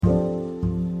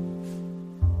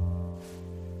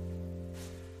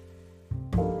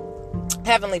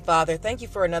Heavenly Father, thank you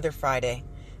for another Friday.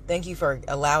 Thank you for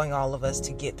allowing all of us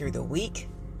to get through the week.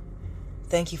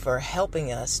 Thank you for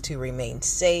helping us to remain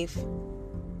safe,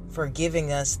 for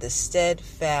giving us the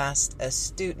steadfast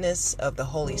astuteness of the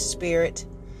Holy Spirit.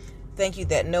 Thank you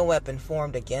that no weapon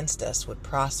formed against us would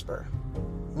prosper.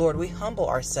 Lord, we humble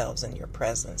ourselves in your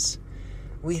presence.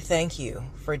 We thank you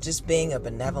for just being a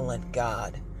benevolent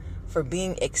God, for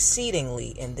being exceedingly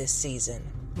in this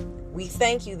season. We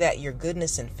thank you that your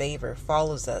goodness and favor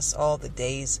follows us all the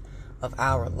days of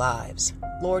our lives.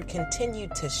 Lord, continue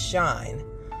to shine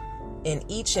in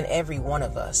each and every one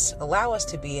of us. Allow us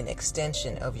to be an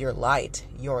extension of your light,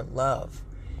 your love,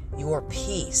 your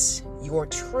peace, your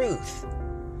truth.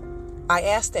 I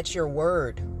ask that your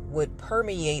word would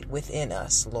permeate within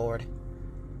us, Lord.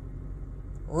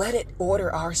 Let it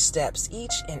order our steps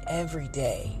each and every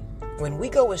day. When we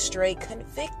go astray,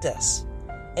 convict us.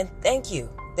 And thank you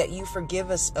that you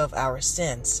forgive us of our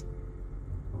sins.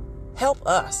 Help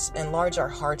us enlarge our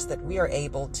hearts that we are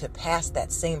able to pass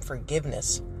that same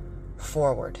forgiveness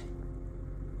forward.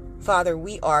 Father,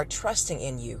 we are trusting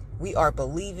in you. We are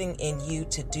believing in you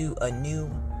to do a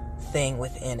new thing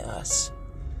within us.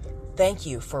 Thank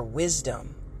you for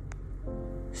wisdom.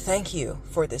 Thank you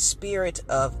for the spirit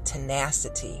of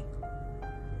tenacity.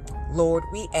 Lord,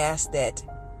 we ask that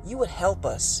you would help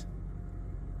us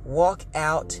walk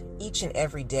out each and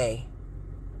every day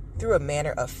through a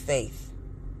manner of faith.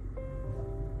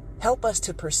 Help us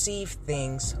to perceive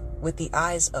things with the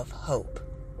eyes of hope.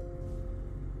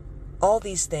 All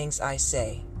these things I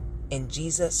say in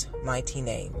Jesus' mighty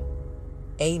name.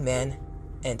 Amen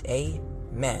and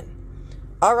amen.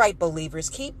 All right, believers,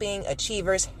 keep being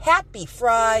achievers. Happy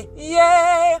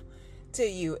Friday to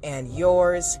you and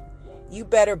yours. You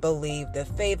better believe the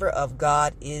favor of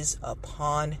God is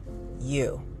upon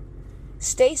you.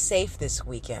 Stay safe this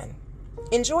weekend.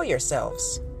 Enjoy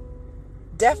yourselves.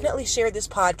 Definitely share this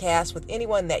podcast with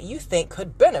anyone that you think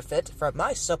could benefit from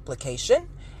my supplication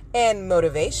and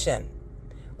motivation.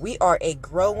 We are a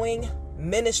growing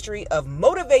ministry of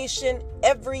motivation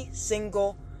every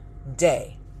single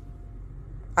day.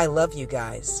 I love you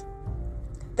guys.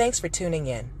 Thanks for tuning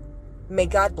in. May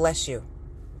God bless you.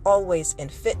 Always in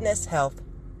fitness, health,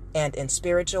 and in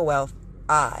spiritual wealth.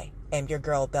 I am your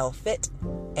girl, Belle Fit,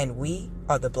 and we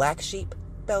are the Black Sheep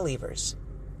Believers.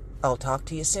 I'll talk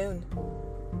to you soon.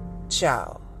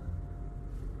 Ciao.